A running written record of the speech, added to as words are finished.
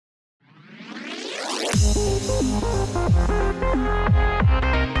Welcome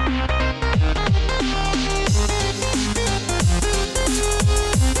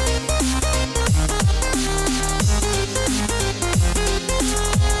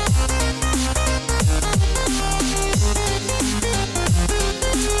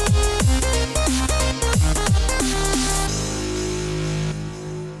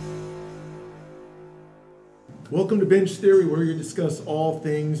to Binge Theory, where we discuss all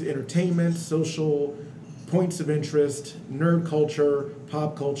things entertainment, social, points of interest, nerd culture,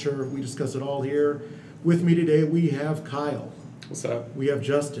 pop culture. We discuss it all here. With me today, we have Kyle. What's up? We have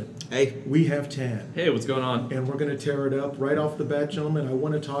Justin. Hey. We have Tan. Hey, what's going on? And we're going to tear it up right off the bat, gentlemen. I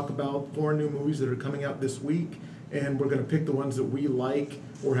want to talk about 4 new movies that are coming out this week, and we're going to pick the ones that we like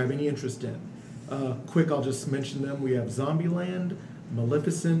or have any interest in. Quick, I'll just mention them. We have Zombieland,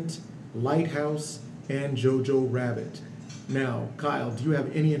 Maleficent, Lighthouse, and Jojo Rabbit. Now, Kyle, do you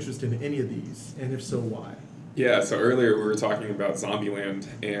have any interest in any of these? And if so, why? Yeah, so earlier we were talking about Zombieland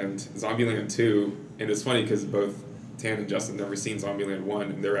and Zombieland 2, and it's funny because both Tan and Justin never seen Zombieland 1,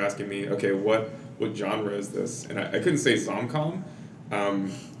 and they're asking me, okay, what genre is this? And I couldn't say Zomcom,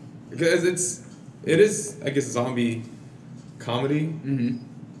 because it is, I guess, zombie comedy,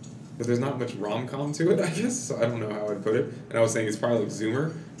 but there's not much rom-com to it, I guess, so I don't know how I'd put it. And I was saying it's probably like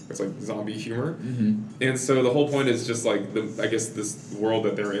Zoomer. It's like zombie humor. And so the whole point is just like, I guess this world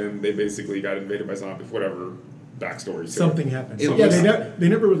that they're in, they basically got invaded by zombies, whatever backstory. Something happened. They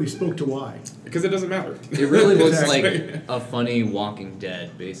never really spoke to why. Because it doesn't matter. It really looks like a funny Walking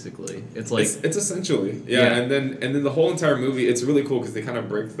Dead, basically. It's like... It's essentially, yeah. And then the whole entire movie, it's really cool because they kind of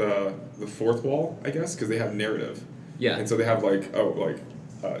break the fourth wall, I guess, because they have narrative. Yeah. And so they have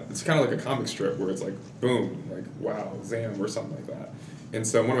it's kind of like a comic strip where it's like, boom, like, wow, Zam, or something like that. And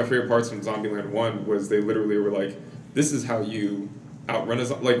so one of my favorite parts from Zombieland 1 was they literally were like, this is how you outrun a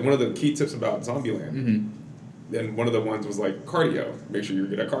zombie. Like, one of the key tips about Zombieland, and one of the ones was like, cardio. Make sure you're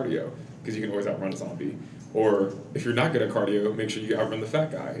good at cardio, because you can always outrun a zombie. Or, if you're not good at cardio, make sure you outrun the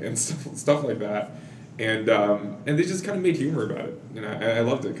fat guy, and stuff like that. And they just kind of made humor about it. And I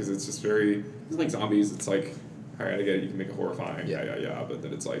loved it, because it's just it's like zombies. It's like, all right, I get it, you can make it horrifying, but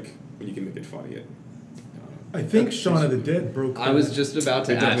then it's like, when you can make it funny, I think Shaun of the Dead broke that. I was just about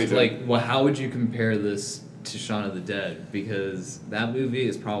to ask, like, well, how would you compare this to Shaun of the Dead? Because that movie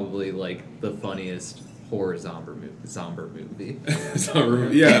is probably, like, the funniest horror zombie movie.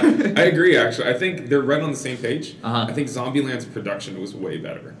 Yeah, I agree, actually. I think they're right on the same page. Uh-huh. I think Zombieland's production was way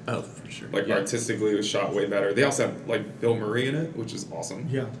better. Oh, for sure. Like, artistically, it was shot way better. They also have, like, Bill Murray in it, which is awesome.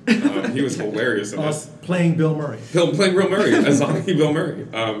 Yeah. He was hilarious in it. Playing Bill Murray. Playing Bill Murray, a zombie Bill Murray.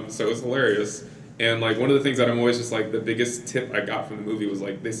 So it was hilarious. And, like, one of the things that I'm always just, like, the biggest tip I got from the movie was,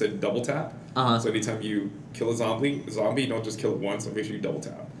 like, they said double tap. So anytime you kill a zombie, don't just kill it once, so make sure you double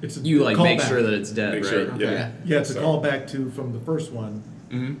tap. You, like, make sure that it's dead, Make right? sure, Okay. Yeah, it's a callback from the first one,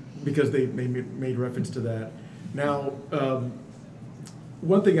 because they made reference to that. Now,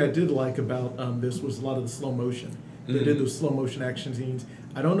 one thing I did like about this was a lot of the slow motion. They did those slow motion action scenes.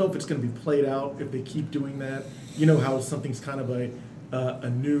 I don't know if it's going to be played out, if they keep doing that. You know how something's kind of a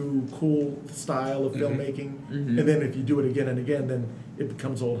new, cool style of filmmaking, and then if you do it again and again, then it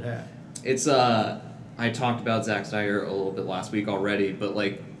becomes old hat. It's, I talked about Zack Snyder a little bit last week already, but,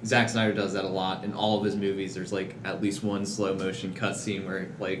 like, Zack Snyder does that a lot. In all of his movies, there's, like, at least one slow motion cutscene where,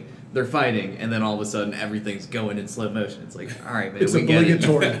 like, they're fighting, and then all of a sudden everything's going in slow motion. It's like, all right, man, it's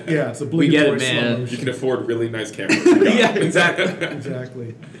obligatory. Yeah, it's obligatory. We get it, man. Slow motion. You can afford really nice cameras. Yeah, exactly.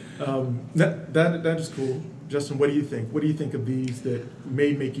 Exactly. That is cool. Justin, what do you think? What do you think of these that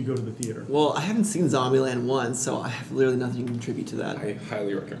may make you go to the theater? Well, I haven't seen Zombieland 1, so I have literally nothing to contribute to that. I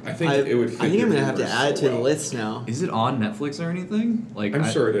highly recommend. I think it would fit I think I'm going to your have to humor add it so to the list now. Is it on Netflix or anything? Like, I'm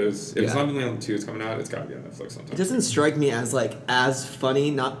sure it is. If Yeah. Zombieland 2 is coming out, it's got to be on Netflix sometime. It doesn't strike me as, like, as funny.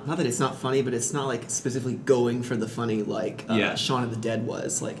 Not that it's not funny, but it's not, like, specifically going for the funny like Shaun of the Dead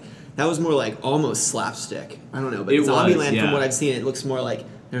was. Like, that was more, like, almost slapstick. I don't know. But Zombieland, from what I've seen, it looks more like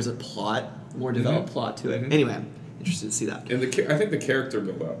there's a plot, more developed plot to it. Anyway, I'm interested to see that. And I think the character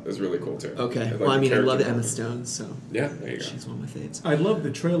build-up is really cool, too. Okay. Like Well, I mean, I love character Emma Stone, so Yeah, there you go. she's one of my faves. I love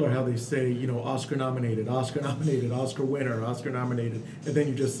the trailer, how they say, Oscar nominated, Oscar winner, Oscar nominated, and then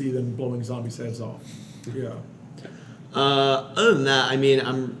you just see them blowing zombies' heads off. Yeah. Other than that, I mean,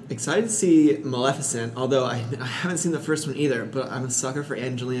 I'm excited to see Maleficent, although I haven't seen the first one either, but I'm a sucker for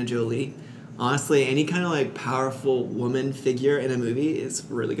Angelina Jolie. Honestly, any kind of, like, powerful woman figure in a movie is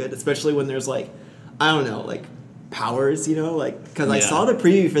really good, especially when there's, like, I don't know, like, powers, like, because I saw the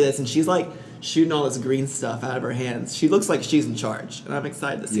preview for this, and she's, like, shooting all this green stuff out of her hands. She looks like she's in charge, and I'm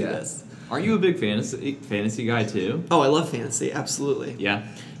excited to see this. Are you a big fantasy guy, too? Oh, I love fantasy, absolutely. Yeah?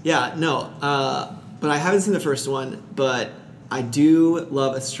 Yeah, no, but I haven't seen the first one. But I do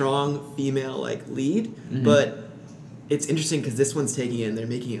love a strong female like lead. But it's interesting because this one's taking it and they're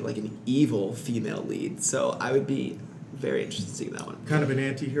making it like an evil female lead. So I would be very interested in seeing that one. Kind of an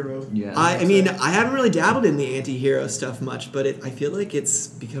anti-hero. Yeah. I mean, I haven't really dabbled in the anti-hero stuff much, but I feel like it's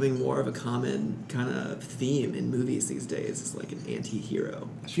becoming more of a common kind of theme in movies these days. It's like an anti-hero.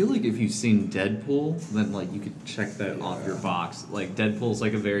 I feel like if you've seen Deadpool, then like you could check that off your box. Like Deadpool's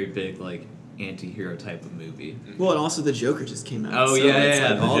like a very big like anti-hero type of movie. Well, and also the Joker just came out. Oh, so yeah, it's yeah,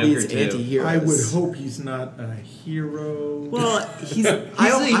 like the all Joker these too. anti-heroes. I would hope he's not a hero. Well, he's He's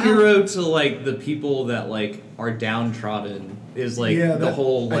a hero to like the people that like are downtrodden. Is like the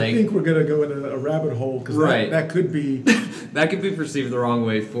whole like I think we're gonna go in a rabbit hole because Right. that could be. that could be perceived the wrong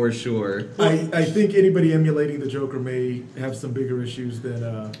way for sure. I think anybody emulating the Joker may have some bigger issues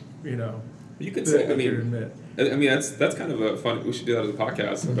than You could that say. I they could mean, admit. that's kind of a fun. We should do that as a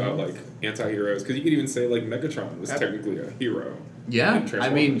podcast about like anti-heroes because you could even say like Megatron was technically a hero. Yeah, in I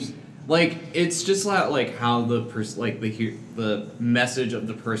mean, Transformers. like it's just like how the the message of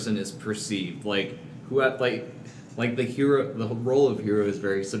the person is perceived. Like like the hero, the role of hero is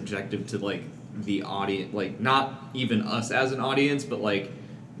very subjective to like the audience. Like not even us as an audience, but like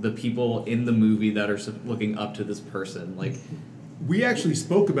the people in the movie that are looking up to this person. Like We actually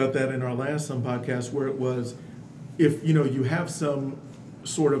spoke about that in our last podcast where it was if you have some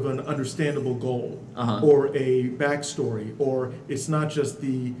sort of an understandable goal or a backstory, or it's not just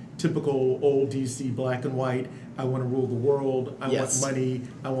the typical old DC black and white, I want to rule the world, I want money,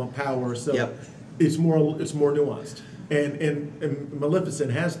 I want power. So it's more nuanced. And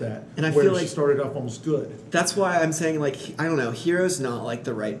Maleficent has that. And I feel like she started off almost good. That's why I'm saying like I don't know, hero's not like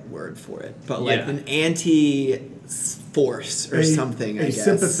the right word for it, but like an anti-force or something. I guess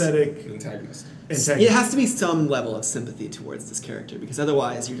Sympathetic antagonist. It has to be some level of sympathy towards this character because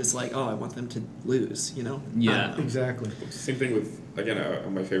otherwise you're just like, oh, I want them to lose, Yeah. I don't know. Exactly. Same thing with again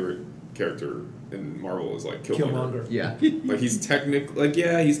my favorite character in Marvel is like Killmonger. Yeah. Like he's technically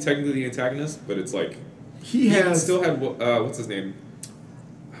the antagonist, but it's like He has still had what's his name?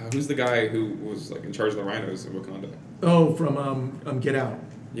 Who's the guy who was like in charge of the rhinos in Wakanda? From Get Out.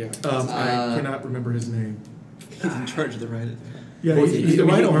 Yeah. I cannot remember his name. He's in charge of the right. Yeah, Well, he's the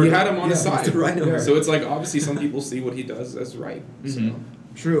rhino he herder. had him on his Yeah, side. he's the rhino herder. So it's like obviously some people see what he does as right. So.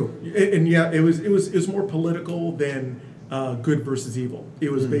 True, and it was more political than good versus evil.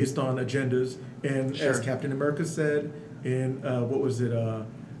 It was based on agendas, and as Captain America said in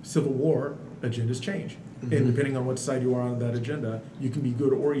Civil War, agendas change, and depending on what side you are on that agenda, you can be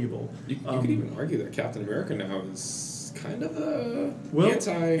good or evil. You could even argue that Captain America now is kind of a Well,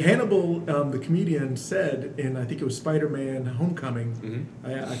 anti. Hannibal, the comedian, said in I think it was Spider-Man: Homecoming.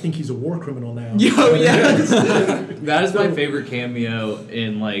 I think he's a war criminal now. Oh yeah. That is my favorite cameo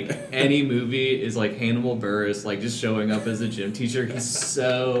in like any movie is like Hannibal Buress like just showing up as a gym teacher. He's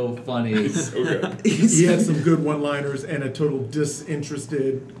so funny. So good. He had some good one-liners and a total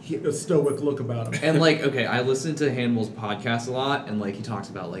disinterested, stoic look about him. And like, okay, I listen to Hannibal's podcast a lot, and like he talks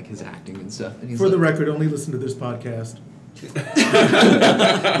about like his acting and stuff. And he's For the like, record, only listen to this podcast.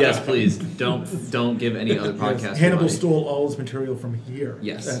 yes, please don't give any other podcast. Hannibal money. stole all his material from here.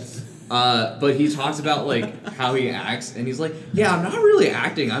 Yes. That's, But he talks about like how he acts, and he's like, "Yeah, I'm not really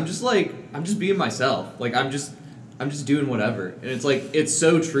acting. I'm just being myself. Like I'm just doing whatever." And it's like it's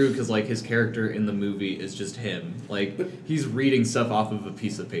so true because like his character in the movie is just him. Like he's reading stuff off of a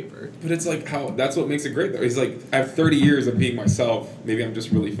piece of paper. But it's like that's what makes it great though. He's like, I have 30 years of being myself. Maybe I'm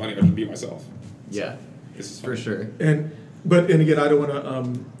just really funny. I should be myself. Yeah, This is for fun. sure. and again, I don't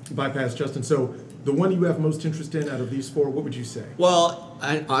want to bypass Justin. So the one you have most interest in out of these four, what would you say? Well,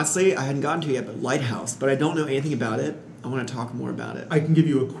 honestly, I hadn't gotten to it yet, but Lighthouse, but I don't know anything about it. I want to talk more about it. I can give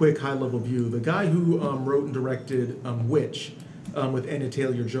you a quick high-level view. The guy who wrote and directed Witch with Anna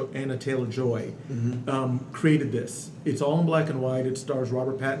Taylor-Joy created this. It's all in black and white. It stars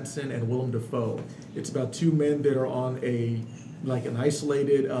Robert Pattinson and Willem Dafoe. It's about two men that are on an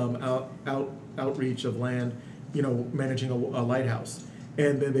isolated outreach of land, managing a lighthouse.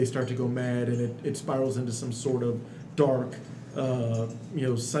 And then they start to go mad, and it spirals into some sort of dark,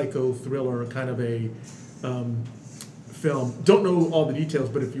 psycho thriller kind of a film. Don't know all the details,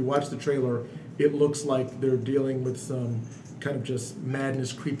 but if you watch the trailer, it looks like they're dealing with some kind of just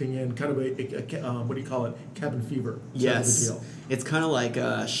madness creeping in, kind of a what do you call it, cabin fever. Yes, Type of a deal. it's kind of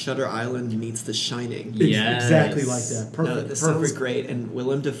like Shutter Island meets The Shining. It's Yes. exactly like that. Perfect. No, this perfect. sounds great, and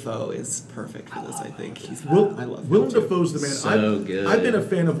Willem Dafoe is perfect for this. I think I love Willem him too. Dafoe's the man. So good. I've been a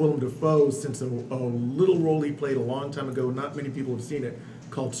fan of Willem Dafoe since a little role he played a long time ago. Not many people have seen it,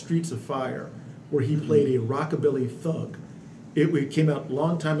 called Streets of Fire, where he played a rockabilly thug, It came out a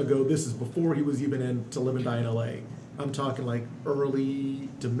long time ago. This is before he was even in To Live and Die in L.A. I'm talking like early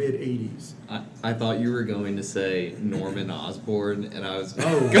to mid 80s. I thought you were going to say Norman Osborn, and I was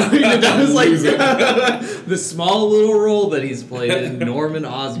Oh. I was like the small little role that he's played in Norman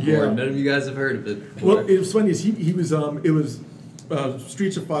Osborn. Yeah. None of you guys have heard of it before. Well, it was funny. Is he was it was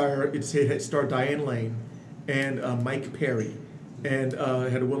Streets of Fire. It starred Diane Lane and Mike Perry, and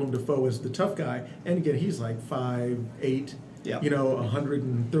had Willem Dafoe as the tough guy. And again, he's like 5'8", Yeah.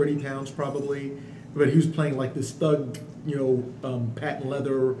 130 pounds probably. But he was playing like this thug, patent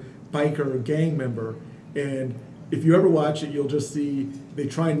leather biker gang member. And if you ever watch it, you'll just see they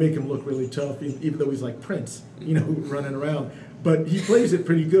try and make him look really tough, even though he's like Prince, running around. But he plays it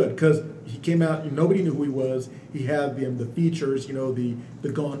pretty good because he came out, nobody knew who he was. He had the features, the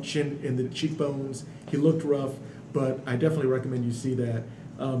gaunt chin and the cheekbones. He looked rough, but I definitely recommend you see that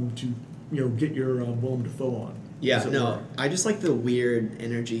to get your Willem Dafoe on. Yeah, as it no, were. I just like the weird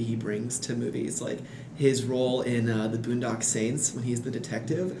energy he brings to movies. Like his role in the Boondock Saints when he's the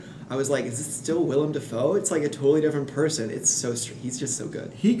detective. I was like, is this still Willem Dafoe? It's like a totally different person. It's so he's just so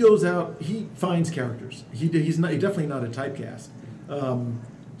good. He goes out. He finds characters. He's definitely not a typecast.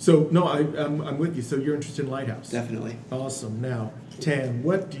 So no, I'm with you. So you're interested in Lighthouse? Definitely. Awesome. Now, Tam,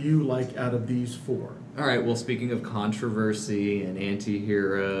 what do you like out of these four? All right. Well, speaking of controversy and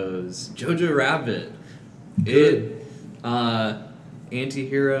anti-heroes, Jojo Rabbit. Good.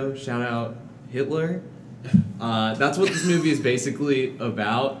 Anti-hero. Shout out Hitler. That's what this movie is basically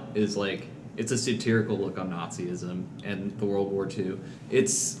about. Is like it's a satirical look on Nazism and the World War II.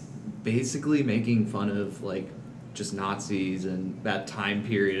 It's basically making fun of like just Nazis and that time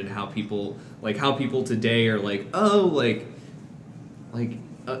period and how people today are like, oh, like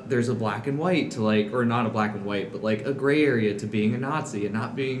there's a black and white to like, or not a black and white, but like a gray area to being a Nazi and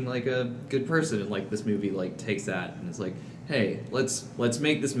not being like a good person. And like this movie like takes that and it's like, hey, let's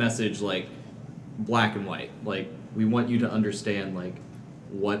make this message like black and white. Like we want you to understand like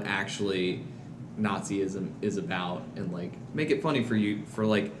what actually Nazism is about and like make it funny for you for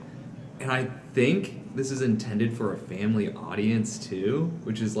like, and I think this is intended for a family audience too,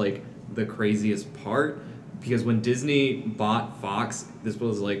 which is like the craziest part. Because when Disney bought Fox, this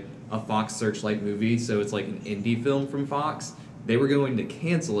was like a Fox Searchlight movie, so it's like an indie film from Fox. They were going to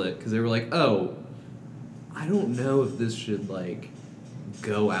cancel it because they were like, oh, I don't know if this should like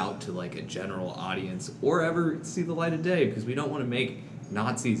go out to like a general audience or ever see the light of day because we don't want to make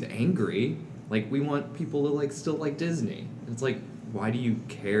Nazis angry. Like we want people to like still like Disney. And it's like, why do you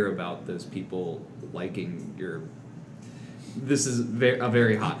care about those people liking your... This is a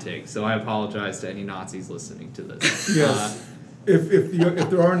very hot take, so I apologize to any Nazis listening to this. Yes. If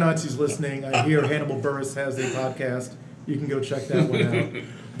there are Nazis listening, I hear Hannibal Buress has a podcast. You can go check that one out.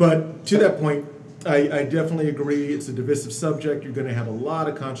 But to that point, I definitely agree. It's a divisive subject. You're going to have a lot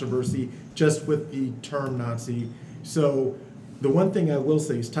of controversy just with the term Nazi. So the one thing I will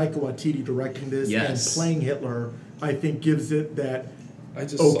say is Taika Waititi directing this Yes. and playing Hitler, I think gives it that I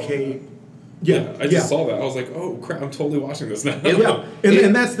just saw okay. that. Yeah, I just saw that. I was like, oh crap, I'm totally watching this now. Yeah,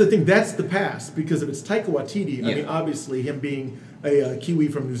 and that's the thing. That's the past because if it's Taika Waititi, I Yeah. mean, obviously him being a Kiwi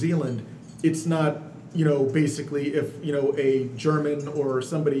from New Zealand, it's not basically if a German or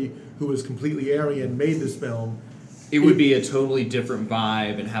somebody who was completely Aryan made this film. It would be a totally different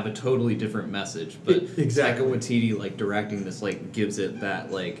vibe and have a totally different message, but Exactly. Taika Waititi like directing this like gives it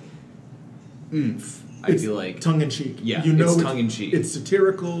that like oomph. I It's feel like tongue in cheek. Yeah, you know it's tongue-in-cheek. It's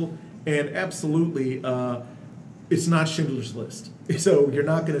satirical and absolutely, it's not Schindler's List. So you're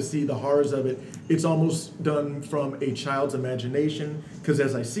not going to see the horrors of it. It's almost done from a child's imagination because,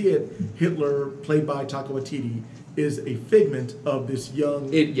 as I see it, Hitler, played by Taika Waititi, is a figment of this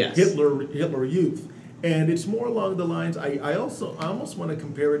young Yes. Hitler youth, and it's more along the lines. I almost want to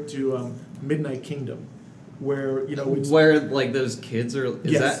compare it to Midnight Kingdom, where it's where like those kids are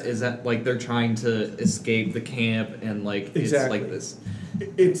Yes. is that like they're trying to escape the camp and like Exactly. it's like this.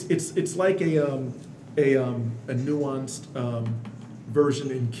 It's like a nuanced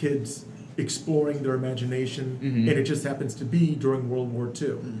version in kids exploring their imagination, Mhm. and it just happens to be during World War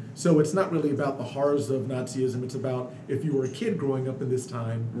II. So it's not really about the horrors of Nazism. It's about if you were a kid growing up in this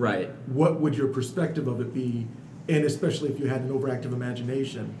time, Right. what would your perspective of it be? And especially if you had an overactive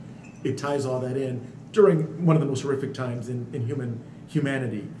imagination, it ties all that in during one of the most horrific times in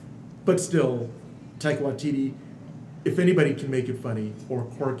humanity. But still, Taika Waititi, if anybody can make it funny or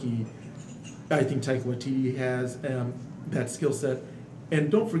quirky, I think Taika Waititi has that skill set. And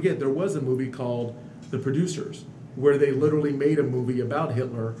don't forget, there was a movie called The Producers, where they literally made a movie about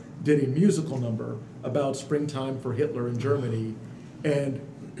Hitler, did a musical number about springtime for Hitler in Germany, and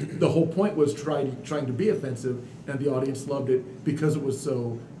the whole point was trying to be offensive, and the audience loved it because it was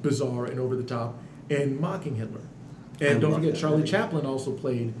so bizarre and over the top and mocking Hitler. And don't forget, Charlie Chaplin also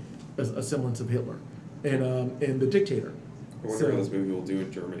played a semblance of Hitler and the dictator. I wonder how this movie will do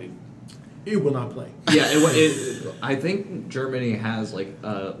in Germany. It will not play. Yeah, I think Germany has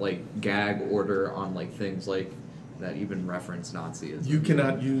like gag order on like things like that even reference Nazism. You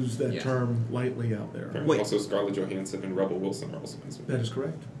cannot use that Yeah. term lightly out there. Apparently Wait. also Scarlett Johansson and Rebel Wilson are also in this movie. That is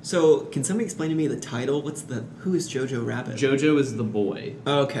correct. So, can somebody explain to me the title? Who is Jojo Rabbit? Jojo is the boy.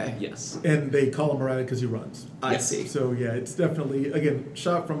 Okay. Yes. And they call him a rabbit because he runs. I Yes. see. So yeah, it's definitely, again,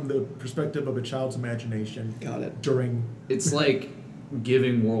 shot from the perspective of a child's imagination Got it. during. It's like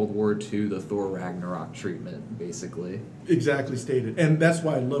giving World War II the Thor Ragnarok treatment, basically. Exactly stated. And that's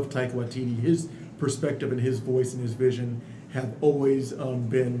why I love Taika Waititi. His perspective and his voice and his vision have always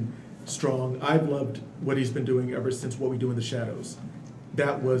been strong. I've loved what he's been doing ever since What We Do in the Shadows.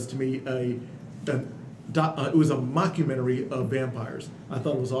 That was, to me, it was a mockumentary of vampires. I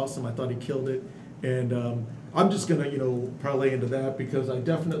thought it was awesome. I thought he killed it. And I'm just going to, parlay into that because I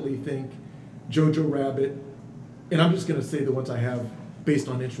definitely think Jojo Rabbit, and I'm just going to say the ones I have based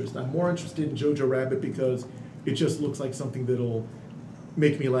on interest. I'm more interested in Jojo Rabbit because it just looks like something that'll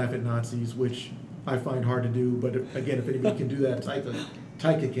make me laugh at Nazis, which I find hard to do. But again, if anybody can do that,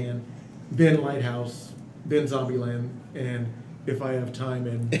 Taika can. Then Lighthouse, then Zombieland, and if I have time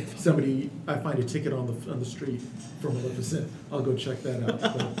and I find a ticket on the street for Maleficent, I'll go check that out.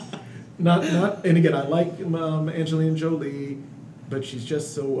 But not. And again, I like Angelina Jolie, but she's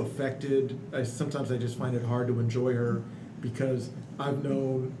just so affected. Sometimes I just find it hard to enjoy her because I've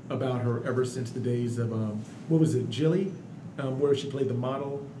known about her ever since the days of what was it, Jilly, where she played the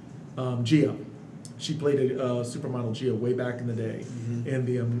model, Gia. She played a supermodel Gia way back in the day, in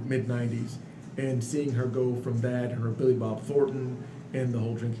the mid '90s, and seeing her go from that and her Billy Bob Thornton and the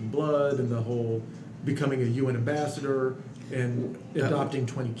whole drinking blood and the whole becoming a UN ambassador and adopting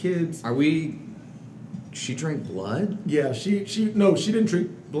 20 kids. She drank blood? Yeah, she didn't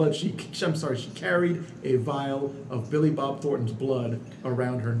drink blood. She carried a vial of Billy Bob Thornton's blood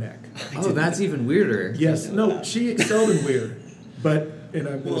around her neck. Oh, that's even weirder. Yes, no, she excelled in weird, but and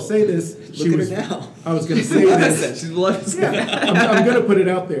I'm going to say this. Look at her now. I was going to say this. She's blood. Yeah, I'm going to put it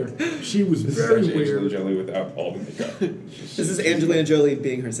out there. She was This very is actually Angelina weird. Jolie without all the makeup. This is Angelina Jolie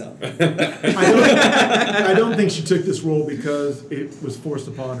being herself. I don't think she took this role because it was forced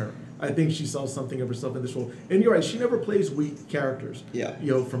upon her. I think she saw something of herself in this role. And you're right, she never plays weak characters.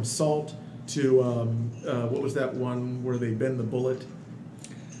 Yeah. From Salt to what was that one where they bend the bullet?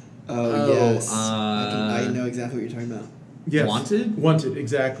 Oh, yes. I know exactly what you're talking about. Yes. Wanted,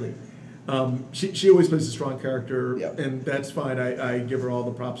 exactly. She always plays a strong character, Yep. and that's fine. I give her all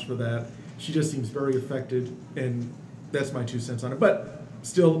the props for that. She just seems very affected, and that's my 2 cents on it. But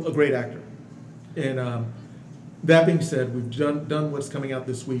still a great actor. And that being said, we've done what's coming out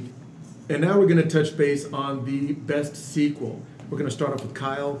this week, and now we're going to touch base on the best sequel. We're going to start off with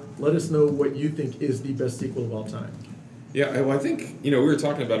Kyle. Let us know what you think is the best sequel of all time. Yeah, well, I think, we were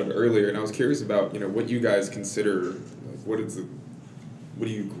talking about it earlier, and I was curious about, what you guys consider, what do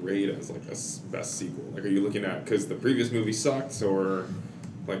you grade as, a best sequel? Are you looking at, because the previous movie sucked, or,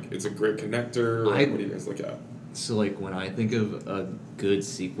 it's a great connector, or what do you guys look at? So, when I think of a good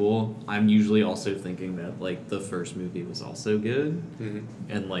sequel, I'm usually also thinking that, the first movie was also good.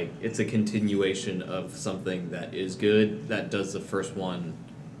 Mm-hmm. And, it's a continuation of something that is good that does the first one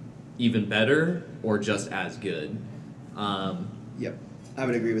even better or just as good. Yep, I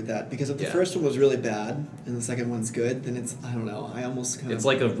would agree with that. Because if the Yeah. first one was really bad and the second one's good, then it's, I don't know, I almost kind of... It's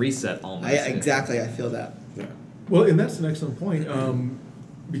like a reset almost. Exactly, I feel that. Yeah. Well, and that's an excellent point,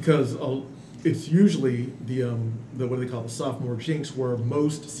 because it's usually the what do they call it, the sophomore jinx, where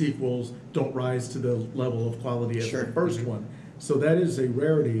most sequels don't rise to the level of quality as Sure. the first one. So that is a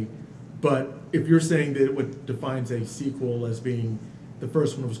rarity. But if you're saying that what defines a sequel as being the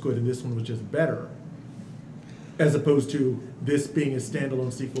first one was good and this one was just better, as opposed to this being a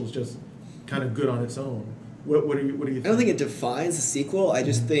standalone sequel is just kind of good on its own, what do you think? I don't think it defines a sequel. I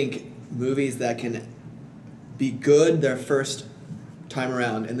just think movies that can be good their first time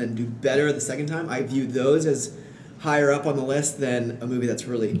around and then do better the second time, I view those as higher up on the list than a movie that's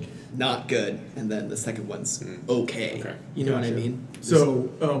really not good and then the second one's okay. Okay. You know what I Gotcha. mean?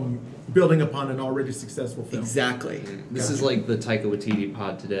 So building upon an already successful film. Exactly. This is like the Taika Waititi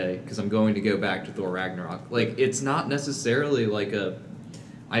pod today, because I'm going to go back to Thor Ragnarok. It's not necessarily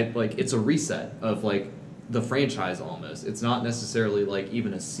it's a reset of the franchise almost. It's not necessarily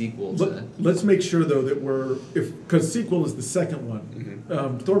even a sequel to. Let's make sure though that because sequel is the second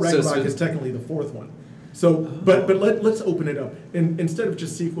one. Thor Ragnarok is technically the fourth one. So, but let's open it up. And instead of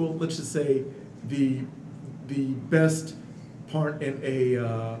just sequel, let's just say the best part in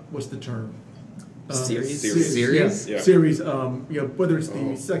a what's the term? Series? Series? Yeah. Yeah. Series. Whether it's the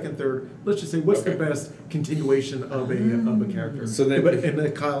Oh. second, third. Let's just say what's the Okay. best continuation of a character. So then- but and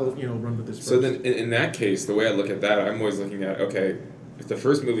then Kyle, run with this first. So then, in that case, the way I look at that, I'm always looking at, okay, if the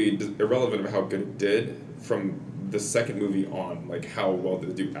first movie, irrelevant of how good it did, from the second movie on, like how well did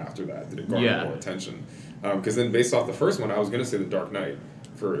it do after that? Did it garner Yeah. more attention? Because then, based off the first one, I was going to say The Dark Knight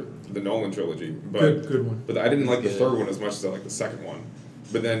for the Nolan trilogy, but good one. but I didn't like the Good. third one as much as I liked the second one.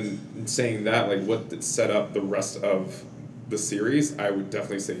 But then saying that, like what did set up the rest of the series, I would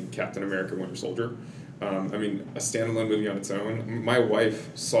definitely say Captain America: Winter Soldier. I mean, a standalone movie on its own. My wife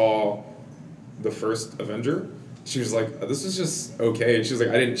saw the first Avenger. She was like, "This is just okay." And she was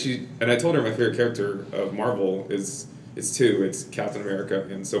like, and I told her my favorite character of Marvel is two. It's Captain America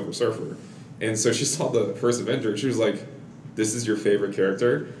and Silver Surfer. And so she saw the first Avenger. And she was like, "This is your favorite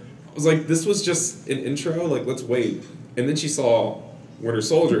character?" I was like, "This was just an intro. Like, let's wait." And then she saw Winter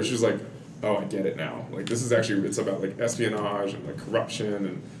Soldier. She was like, "Oh, I get it now. Like, this is actually, it's about like espionage and like corruption."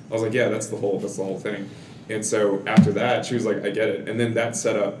 And I was like, "Yeah, that's the whole thing." And so after that, she was like, "I get it." And then that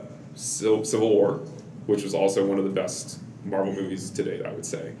set up Civil War, which was also one of the best Marvel movies to date, I would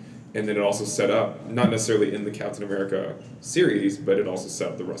say. And then it also set up, not necessarily in the Captain America series, but it also set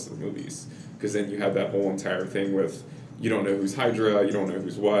up the rest of the movies. Because then you have that whole entire thing with, you don't know who's Hydra, you don't know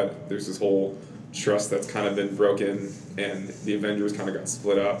who's what. There's this whole trust that's kind of been broken, and the Avengers kind of got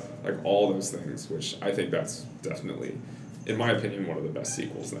split up, like all those things, which I think that's definitely, in my opinion, one of the best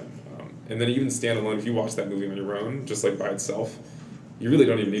sequels then. And then even standalone, if you watch that movie on your own, just like by itself, you really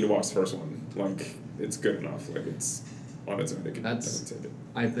don't even need to watch the first one. Like, it's good enough. Like, it's on its own. It can definitely take it.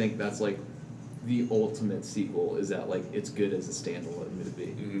 I think that's like the ultimate sequel, is that like it's good as a standalone movie.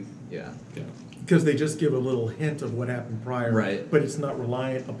 Mm-hmm. Yeah. Yeah. Because they just give a little hint of what happened prior, Right. but it's not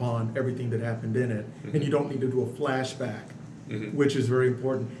reliant upon everything that happened in it, and you don't need to do a flashback, Mhm. which is very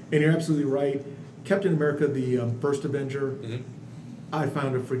important. And you're absolutely right. Captain America, the first Avenger, Mhm. I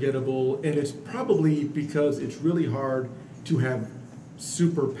found it forgettable, and it's probably because it's really hard to have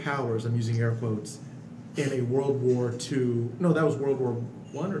superpowers, I'm using air quotes, in a World War II. No, that was World War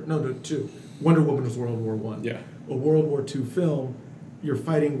One, or no, two. Wonder Woman was World War One. Yeah. A World War II film, you're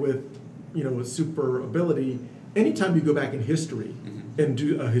fighting with, a super ability. Anytime you go back in history and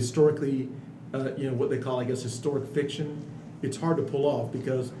do a historically, what they call, I guess, historic fiction, it's hard to pull off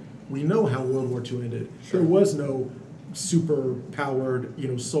because we know how World War II ended. Sure. There was no super powered,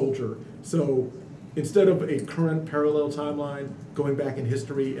 soldier. So instead of a current parallel timeline, going back in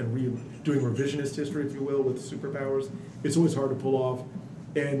history and doing revisionist history, if you will, with superpowers, it's always hard to pull off.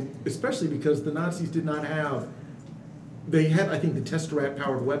 And especially because the Nazis did not have, they had, I think, the Tesseract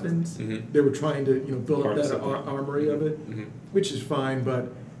powered weapons. Mhm. They were trying to, build up Harness that it, yeah. armory of it, Mhm. which is fine,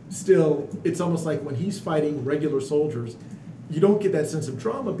 but still, it's almost like when he's fighting regular soldiers, you don't get that sense of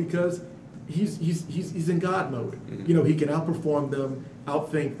drama because he's in God mode. Mhm. He can outperform them,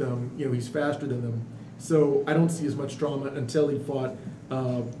 outthink them. He's faster than them. So I don't see as much drama until he fought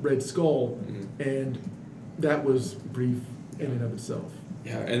Red Skull, Mhm. and that was brief in and of itself.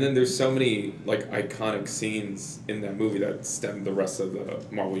 Yeah, and then there's so many like iconic scenes in that movie that stem the rest of the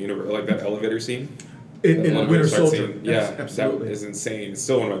Marvel universe, like that elevator scene. In That elevator Winter fight Soldier, scene. Yeah, absolutely. that is insane. It's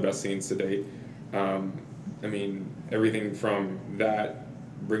still one of my best scenes to date. I mean, everything from that,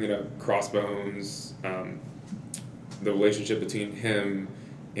 bringing up Crossbones, the relationship between him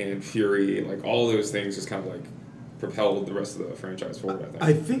and Fury, like all those things just kind of like propelled the rest of the franchise forward, I think.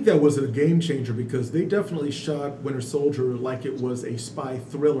 I think that was a game changer because they definitely shot Winter Soldier like it was a spy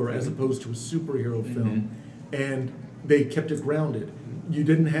thriller as opposed to a superhero film, and they kept it grounded. You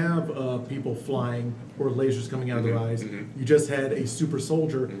didn't have people flying or lasers coming out of their eyes. You just had a super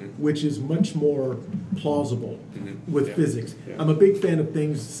soldier, which is much more plausible with Yeah. physics. Yeah. I'm a big fan of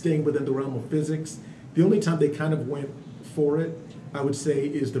things staying within the realm of physics. The only time they kind of went for it, I would say,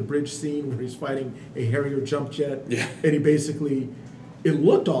 is the bridge scene where he's fighting a Harrier jump jet, Yeah. and he basically, it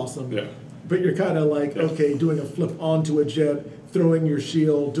looked awesome, Yeah. but you're kind of like, Yeah. okay, doing a flip onto a jet, throwing your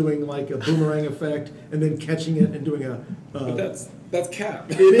shield, doing like a boomerang effect, and then catching it and doing a. But that's Cap.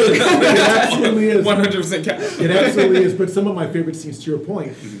 It is. It absolutely is. 100% Cap. It absolutely is. But some of my favorite scenes, to your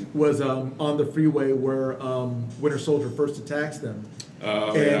point, was on the freeway where Winter Soldier first attacks them,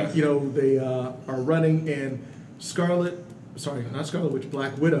 Oh, and yeah. they are running, and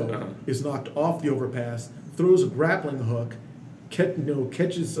Black Widow Uh-huh. is knocked off the overpass, throws a grappling hook,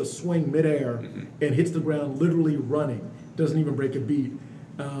 catches a swing midair, and hits the ground literally running. Doesn't even break a beat.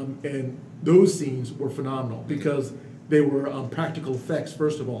 And those scenes were phenomenal because They were practical effects,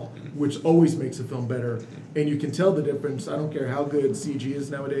 first of all, which always makes a film better. And you can tell the difference. I don't care how good CG is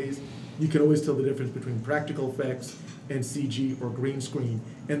nowadays. You can always tell the difference between practical effects and CG or green screen.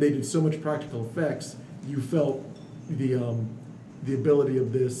 And they did so much practical effects, you felt the ability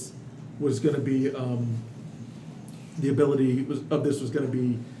of this was going to be was going to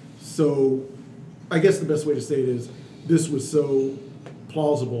be so. I guess the best way to say it is this was so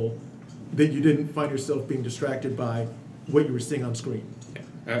plausible that you didn't find yourself being distracted by what you were seeing on screen.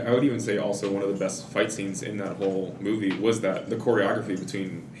 I would even say also one of the best fight scenes in that whole movie was that the choreography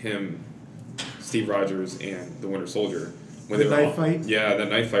between him, Steve Rogers, and the Winter Soldier. When The they were knife all- fight? Yeah, that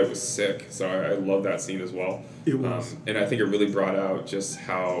knife fight was sick. So I love that scene as well. It was. And I think it really brought out just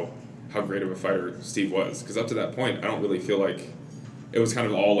how great of a fighter Steve was. Because up to that point, I don't really feel like it was kind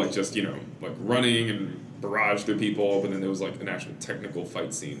of all like just, like running and barrage through people, but then there was like an actual technical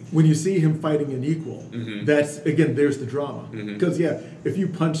fight scene. When you see him fighting an equal, Mhm. that's, again, there's the drama. Mhm. Because, if you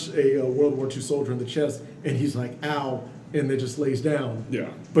punch a World War II soldier in the chest and he's like, ow, and then just lays down, Yeah.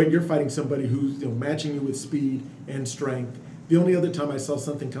 but you're fighting somebody who's matching you with speed and strength. The only other time I saw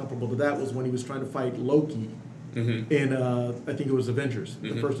something comparable to that was when he was trying to fight Loki Mm-hmm. in, I think it was Avengers, the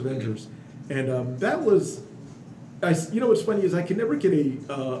Mhm. first Avengers. And that was, what's funny is I can never get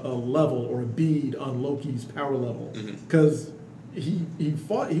a level or a bead on Loki's power level Mhm. because he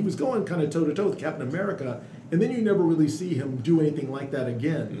was going kind of toe to toe with Captain America, and then you never really see him do anything like that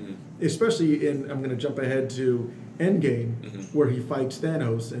again. Mhm. Especially I'm going to jump ahead to Endgame, Mhm. where he fights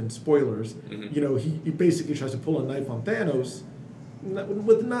Thanos, and spoilers, Mhm. he basically tries to pull a knife on Thanos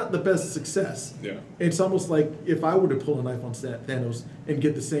with not the best success. Yeah. It's almost like if I were to pull a knife on Thanos and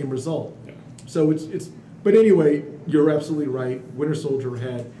get the same result. Yeah. So but anyway, you're absolutely right. Winter Soldier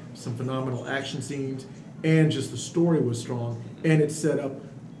had some phenomenal action scenes, and just the story was strong, and it set up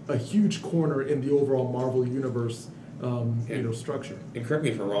a huge corner in the overall Marvel universe, structure. And correct me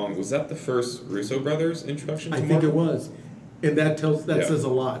if I'm wrong, was that the first Russo brothers introduction to I think Marvel? it was, and that Yeah. says a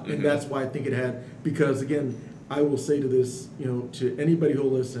lot, and Mhm. that's why I think it had, because again, I will say to this, to anybody who'll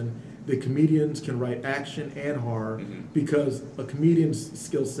listen, the comedians can write action and horror Mhm. because a comedian's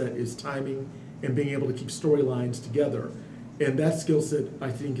skill set is timing and being able to keep storylines together, and that skill set I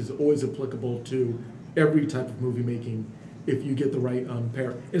think is always applicable to every type of movie making if you get the right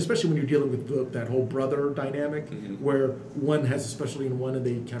pair, especially when you're dealing with that whole brother dynamic Mhm. where one has a specialty in one and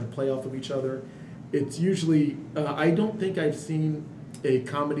they kind of play off of each other. It's usually, I don't think I've seen a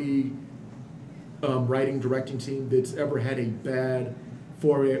comedy writing, directing team that's ever had a bad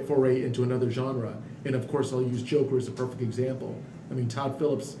foray into another genre. And of course, I'll use Joker as a perfect example. I mean, Todd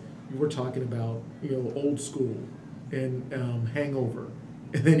Phillips, we're talking about, old school and Hangover.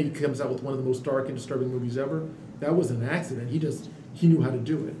 And then he comes out with one of the most dark and disturbing movies ever. That was an accident. He knew how to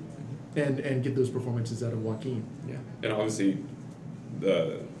do it and get those performances out of Joaquin. Yeah. And obviously,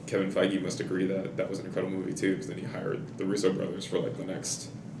 Kevin Feige must agree that was an incredible movie too, because then he hired the Russo brothers for like the next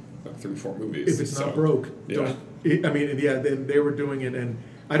 3-4 movies. If it's So, not broke, yeah. then they were doing it, and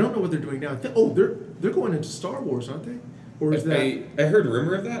I don't know what they're doing now. They're going into Star Wars, aren't they? Or is that? I heard a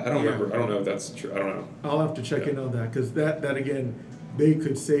rumor of that. I don't Yeah. remember. I don't know if that's true. I don't know. I'll have to check in on that because that again, they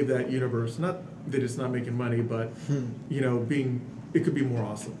could save that universe. Not that it's not making money, but it could be more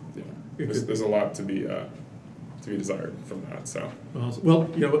awesome. Yeah. It could- There's a lot to be desired from that. So. Awesome. Well,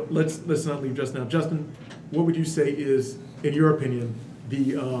 let's not leave just now. Justin, what would you say is, in your opinion,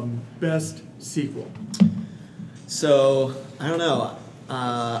 the best sequel? So, I don't know.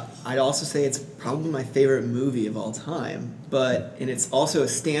 I'd also say it's probably my favorite movie of all time, and it's also a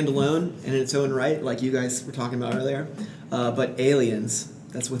standalone in its own right, like you guys were talking about earlier. But Aliens,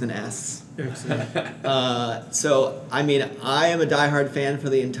 that's with an S. Excellent. So, I mean, I am a diehard fan for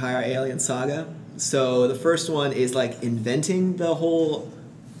the entire Alien saga. So, the first one is like inventing the whole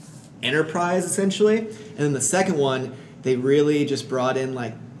enterprise, essentially. And then the second one, they really just brought in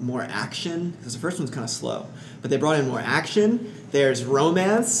like more action, because the first one's kind of slow. But they brought in more action. There's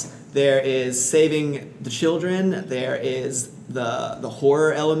romance. There is saving the children. There is the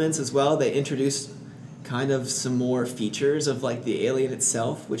horror elements as well. They introduced kind of some more features of like the alien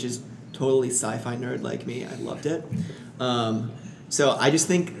itself, which is totally sci-fi nerd like me. I loved it. So I just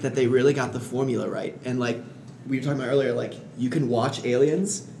think that they really got the formula right. And like we were talking about earlier, like you can watch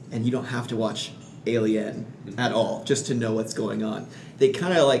Aliens and you don't have to watch Alien at all just to know what's going on. They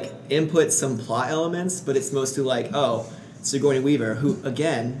kind of like input some plot elements, but it's mostly like, oh, Sigourney Weaver, who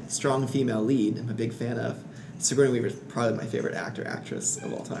again, strong female lead, I'm a big fan of. Sigourney Weaver is probably my favorite actress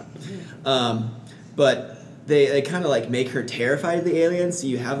of all time. But they kind of like make her terrified of the aliens, so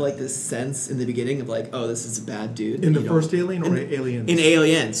you have like this sense in the beginning of like, oh, this is a bad dude. In the You know, first Alien or Aliens? In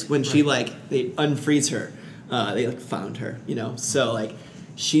Aliens, when she like they unfreeze her. They like found her, you know. So like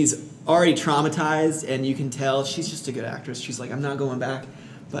she's already traumatized, and you can tell she's just a good actress. She's like, I'm not going back,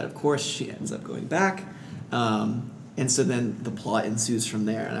 but of course she ends up going back. And so then the plot ensues from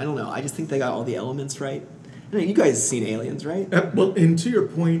there. And I don't know. I just think they got all the elements right. I mean, you guys have seen Aliens, right? Well, and to your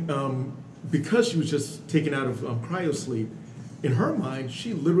point, because she was just taken out of cryosleep, in her mind,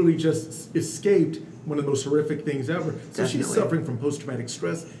 she literally just escaped one of the most horrific things ever. So she's Definitely. suffering from post-traumatic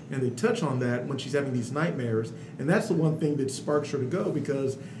stress, and they touch on that when she's having these nightmares. And that's the one thing that sparks her to go,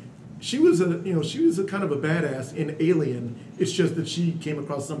 because she was a kind of a badass in Alien. It's just that she came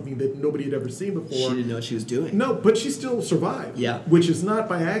across something that nobody had ever seen before. She didn't know what she was doing. No, but she still survived. Yeah. Which is not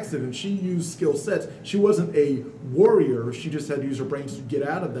by accident. She used skill sets. She wasn't a warrior. She just had to use her brains to get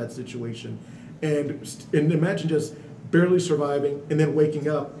out of that situation. And imagine just barely surviving and then waking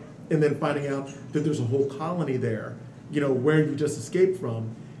up and then finding out that there's a whole colony there, you know, where you just escaped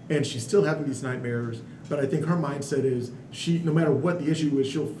from. And she's still having these nightmares. But I think her mindset is no matter what the issue is,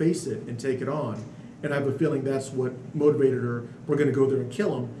 she'll face it and take it on. And I have a feeling that's what motivated her. We're going to go there and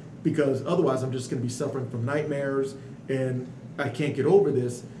kill him, because otherwise I'm just going to be suffering from nightmares and I can't get over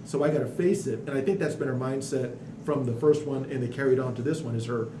this. So I got to face it. And I think that's been her mindset from the first one, and they carried on to this one, is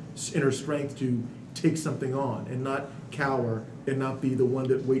her inner strength to take something on and not cower and not be the one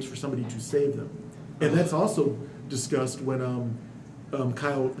that waits for somebody to save them. And that's also discussed when not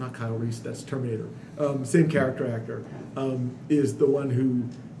Kyle Reese, that's Terminator, same character actor, is the one who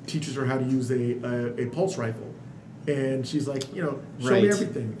teaches her how to use a pulse rifle. And she's like, you know, show me Right.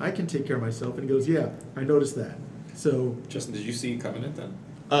 everything. I can take care of myself. And he goes, yeah, I noticed that. So Justin, did you see Covenant then?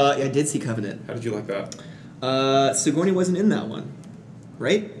 Yeah, I did see Covenant. How did you like that? Sigourney wasn't in that one,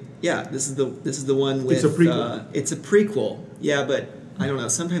 right? Yeah, this is the one with. It's a prequel. It's a prequel. Yeah, but I don't know.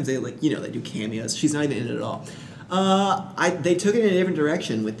 Sometimes they they do cameos. She's not even in it at all. They took it in a different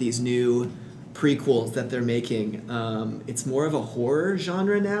direction with these new prequels that they're making. It's more of a horror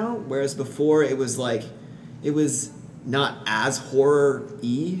genre now, whereas before it was not as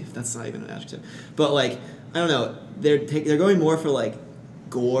horror-y, if that's not even an adjective. But like, I don't know, they're going more for like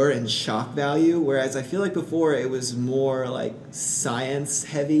gore and shock value, whereas I feel like before it was more like science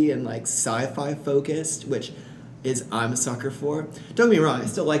heavy and like sci-fi focused, which is I'm a sucker for. Don't get me wrong, I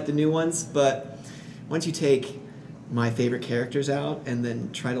still like the new ones, but once you take my favorite characters out and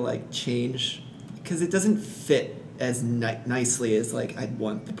then try to like change, because it doesn't fit as nicely as like I'd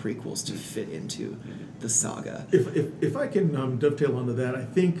want the prequels to fit into the saga. if I can dovetail onto that, I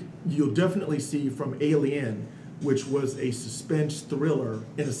think you'll definitely see from Alien, which was a suspense thriller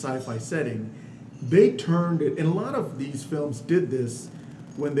in a sci-fi setting, they turned it, and a lot of these films did this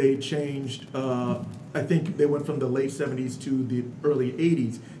when they changed, I think they went from the late 70s to the early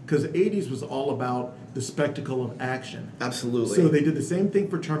 80s, because the 80s was all about the spectacle of action. Absolutely. So they did the same thing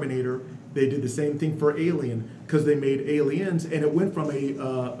for Terminator. They did the same thing for Alien, because they made Aliens, and it went from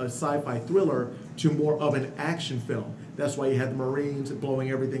a sci-fi thriller to more of an action film. That's why you had the Marines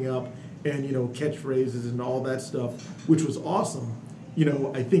blowing everything up, and catchphrases and all that stuff, which was awesome.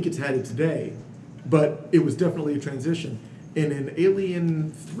 I think it's had it today, but it was definitely a transition. And in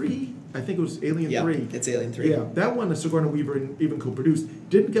Alien 3, I think it was Alien 3. It's Alien 3. Yeah, that one that Sigourney Weaver even co-produced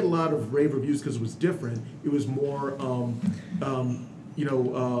didn't get a lot of rave reviews because it was different. It was more,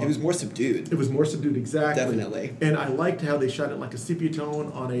 It was more subdued. it was more subdued, exactly. Definitely. And I liked how they shot it like a sepia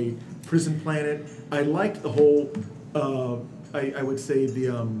tone on a prison planet. I liked the whole, I would say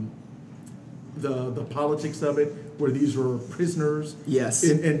the politics of it, where these were prisoners. Yes.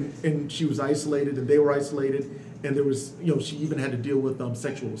 And she was isolated, and they were isolated, and there was, she even had to deal with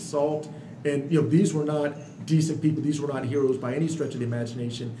sexual assault. And these were not decent people. These were not heroes by any stretch of the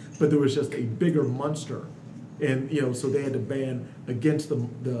imagination. But there was just a bigger monster. And so they had to ban against the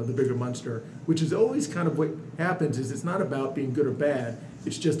bigger monster, which is always kind of what happens. Is it's not about being good or bad.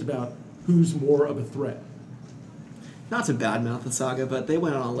 It's just about who's more of a threat. Not to badmouth the saga, but they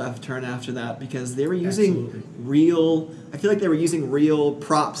went on a left turn after that because they were using Absolutely. I feel like they were using real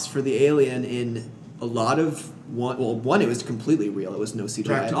props for the alien in a lot of one, it was completely real. It was no CGI at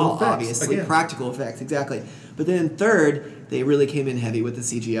Practical all, effects, obviously. again. Practical effects, exactly. But then third, they really came in heavy with the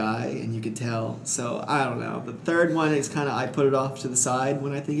CGI, and you could tell. So, I don't know. The third one is kind of, I put it off to the side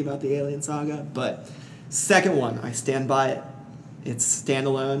when I think about the Alien saga. But second one, I stand by it. It's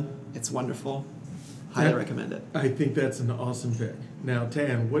standalone. It's wonderful. Highly recommend it. I think that's an awesome pick. Now,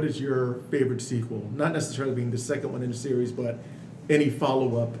 Tan, what is your favorite sequel? Not necessarily being the second one in the series, but any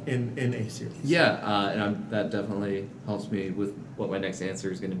follow-up in a series. Yeah, and that definitely helps me with what my next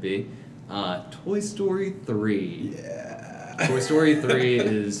answer is going to be. Toy Story 3. Yeah. Toy Story 3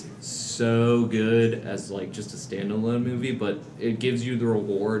 is so good as like just a standalone movie, but it gives you the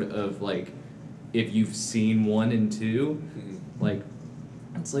reward of like if you've seen 1 and 2, like,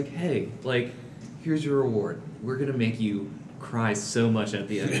 it's like, hey, like, here's your reward. We're gonna make you cry so much at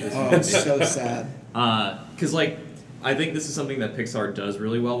the end of this Oh, movie. it's so sad. Because, like, I think this is something that Pixar does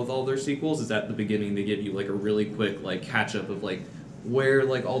really well with all their sequels, is at the beginning they give you, like, a really quick, like, catch-up of, like, where,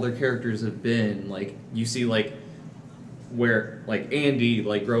 like, all their characters have been. Like, you see, like, where, like, Andy,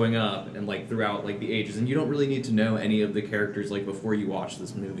 like, growing up and, like, throughout, like, the ages. And you don't really need to know any of the characters, like, before you watch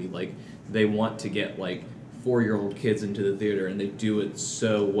this movie. Like, they want to get, like, 4-year-old kids into the theater, and they do it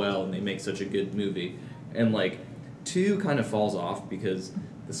so well, and they make such a good movie. And, like, 2 kind of falls off because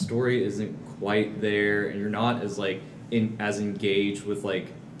the story isn't quite there, and you're not as, like, as engaged with, like,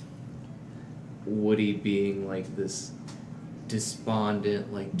 Woody being, like, this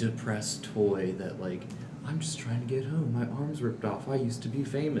despondent, like, depressed toy that, like, I'm just trying to get home. My arm's ripped off. I used to be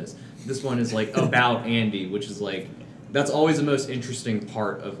famous. This one is, like, about Andy, which is, like, that's always the most interesting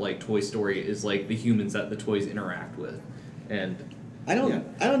part of, like, Toy Story is, like, the humans that the toys interact with. And I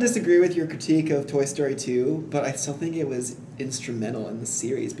don't disagree with your critique of Toy Story 2, but I still think it was instrumental in the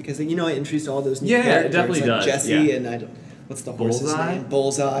series because it introduced all those new characters. It definitely like does. Jesse Yeah. and what's the horse's Bullseye? name?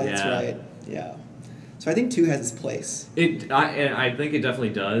 Bullseye. That's Yeah. right. Yeah. So I think 2 has its place. and I think it definitely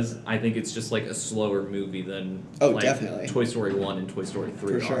does. I think it's just like a slower movie than like Definitely. Toy Story 1 and Toy Story 3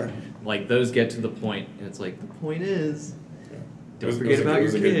 For are. sure. Like those get to the point, and it's like the point is It was, forget it was about a, it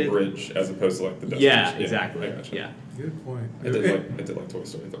was your a good kid. bridge as opposed to like the Yeah, destination. exactly. I gotcha. Yeah. Good point. I did like Toy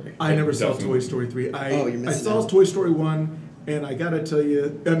Story 3. I never saw Definitely. Toy Story 3. You're I missing saw out. Toy Story 1, and I gotta tell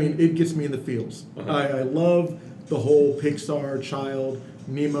you, I mean, it gets me in the feels. Uh-huh. I love the whole Pixar, Child,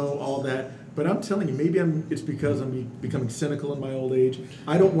 Nemo, all that. But I'm telling you, maybe it's because I'm becoming cynical in my old age.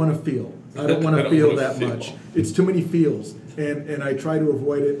 I don't want to feel. I don't want I to don't feel wanna that feel. much. It's too many feels, and I try to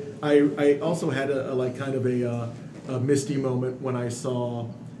avoid it. I also had a like kind of a misty moment when I saw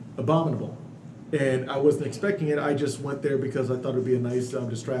Abominable, and I wasn't expecting it. I just went there because I thought it'd be a nice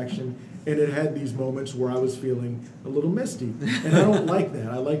distraction, and it had these moments where I was feeling a little misty, and I don't like that.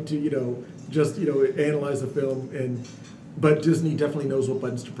 I like to just analyze the film But Disney definitely knows what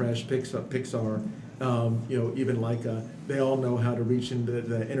buttons to press. Pixar, even Leica, they all know how to reach into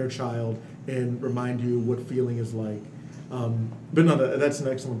the inner child and remind you what feeling is like. But no, that's an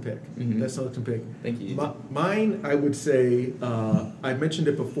excellent pick. Mhm. That's an excellent pick. Thank you. Mine, I would say, I mentioned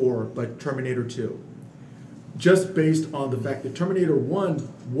it before, but Terminator 2. Just based on the fact that Terminator 1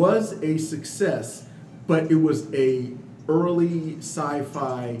 was a success, but it was a early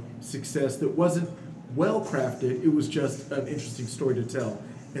sci-fi success that wasn't well crafted. It was just an interesting story to tell.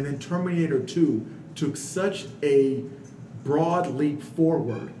 And then Terminator 2 took such a broad leap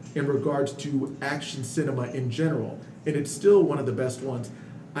forward in regards to action cinema in general, and it's still one of the best ones.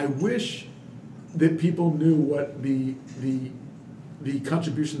 I wish that people knew what the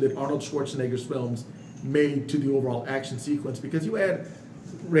contribution that Arnold Schwarzenegger's films made to the overall action sequence, because you had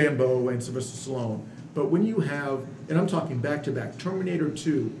Rambo and Sylvester Stallone, but when you have, and I'm talking back to back, Terminator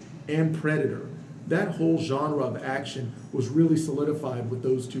 2 and Predator, that whole genre of action was really solidified with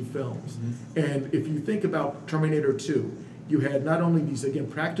those two films. And if you think about Terminator 2, you had not only these, again,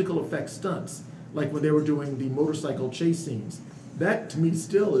 practical effects stunts, like when they were doing the motorcycle chase scenes. That, to me,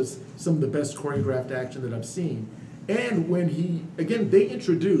 still is some of the best choreographed action that I've seen. And when they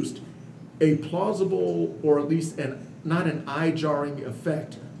introduced a plausible, or at least not an eye-jarring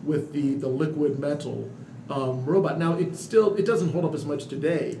effect with the liquid metal robot. Now, it doesn't hold up as much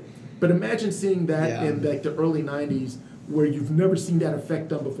today, but imagine seeing that in like the early 90s, where you've never seen that effect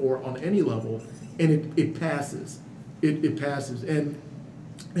done before on any level, and it passes. It passes. And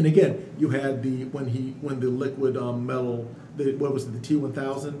again, you had when the liquid metal, the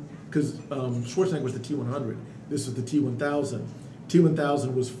T-1000, because Schwarzenegger was the T-100. This was the T-1000.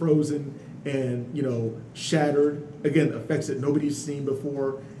 T-1000 was frozen and shattered. Again, effects that nobody's seen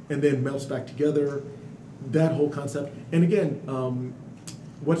before, and then melts back together. That whole concept. And again,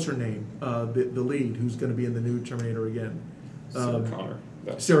 what's her name? The lead, who's going to be in the new Terminator again? Sarah Connor.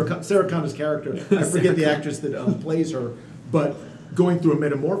 Sarah Connor's character. I forget the actress that plays her, but going through a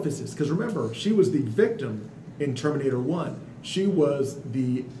metamorphosis. Because remember, she was the victim in Terminator 1. She was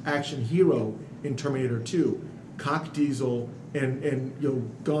the action hero in Terminator 2. Cock Diesel and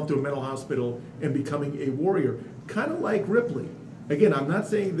gone through a mental hospital and becoming a warrior. Kind of like Ripley. Again, I'm not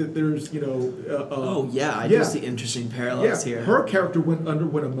saying that there's, I do see interesting parallels here. Her character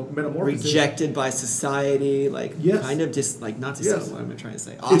underwent a metamorphosis. Rejected by society, kind of just not to say what am I trying to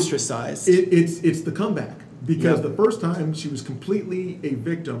say? Ostracized. It's the comeback. Because the first time she was completely a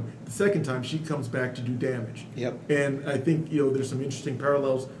victim, the second time she comes back to do damage. Yep. And I think there's some interesting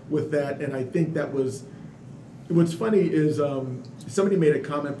parallels with that, and I think that was what's funny is somebody made a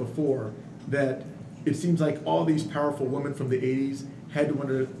comment before that it seems like all these powerful women from the 80s had to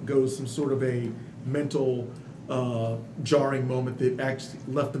undergo some sort of a mental jarring moment that actually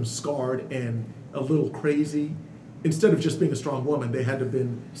left them scarred and a little crazy. Instead of just being a strong woman, they had to have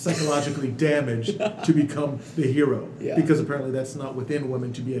been psychologically damaged to become the hero. Yeah. Because apparently that's not within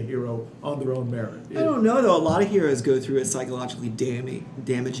women to be a hero on their own merit. I don't know though. A lot of heroes go through a psychologically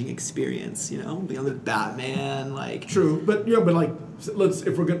damaging experience. Beyond the Batman, like True, but but like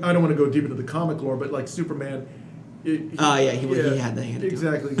if we're gonna, I don't want to go deep into the comic lore, but like Superman. He had the hand.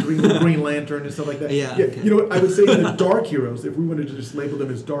 Exactly, Green Lantern and stuff like that. Yeah, okay. You know what I would say? The dark heroes, if we wanted to just label them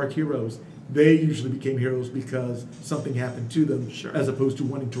as dark heroes, they usually became heroes because something happened to them, Sure. as opposed to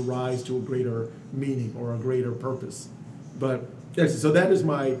wanting to rise to a greater meaning or a greater purpose. But yes, so that is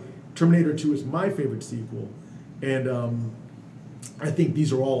my Terminator 2 is my favorite sequel, and I think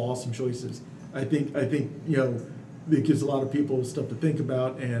these are all awesome choices. I think it gives a lot of people stuff to think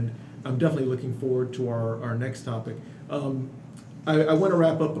about, and I'm definitely looking forward to our next topic. I want to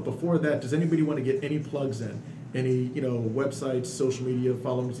wrap up, but before that, does anybody want to get any plugs in? Any websites, social media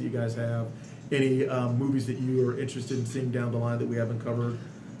followings that you guys have? Any movies that you are interested in seeing down the line that we haven't covered?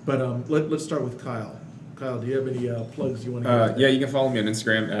 But let's start with Kyle. Kyle, do you have any plugs you want to Yeah, you can follow me on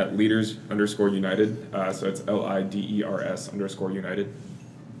Instagram at leaders_united. So it's LIDERS_united.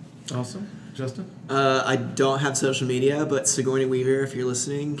 Awesome. Justin? I don't have social media, but Sigourney Weaver, if you're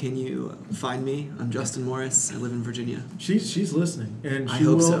listening, can you find me? I'm Justin Morris. I live in Virginia. She's listening, and I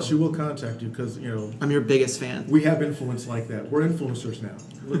hope so. She will contact you because I'm your biggest fan. we have influence like that. We're influencers now.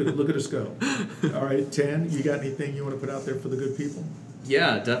 Look at us go. All right, Tan, you got anything you want to put out there for the good people?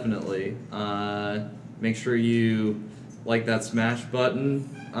 Yeah, definitely. Make sure you like that smash button.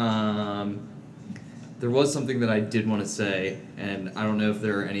 There was something that I did want to say, and I don't know if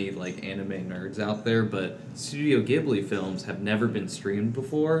there are any anime nerds out there, but Studio Ghibli films have never been streamed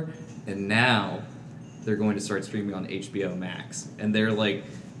before, and now they're going to start streaming on HBO Max, and they're the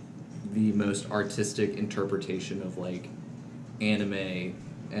most artistic interpretation of anime,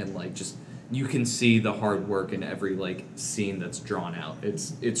 and just you can see the hard work in every scene that's drawn out.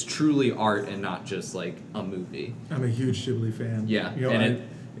 It's truly art and not just a movie. I'm a huge Ghibli fan. Yeah,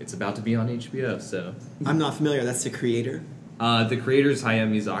 it's about to be on HBO, so. I'm not familiar. That's the creator. The creator's Hayao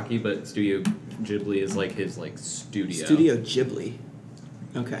Miyazaki, but Studio Ghibli is his studio. Studio Ghibli.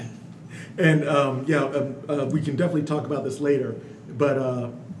 Okay. And we can definitely talk about this later.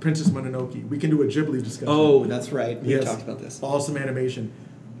 But Princess Mononoke, we can do a Ghibli discussion. Oh, that's right. We Yes. talked about this. Awesome animation.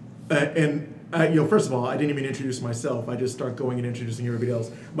 First of all, I didn't even introduce myself. I just start going and introducing everybody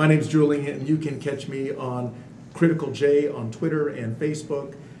else. My name's Julian, and you can catch me on Critical J on Twitter and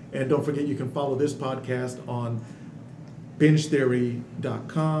Facebook. And don't forget, you can follow this podcast on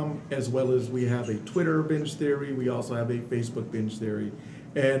BingeTheory.com, as well as we have a Twitter Binge Theory. We also have a Facebook Binge Theory.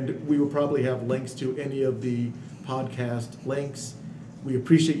 And we will probably have links to any of the podcast links. We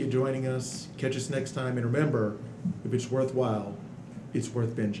appreciate you joining us. Catch us next time. And remember, if it's worthwhile, it's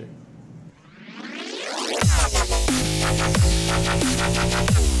worth binging.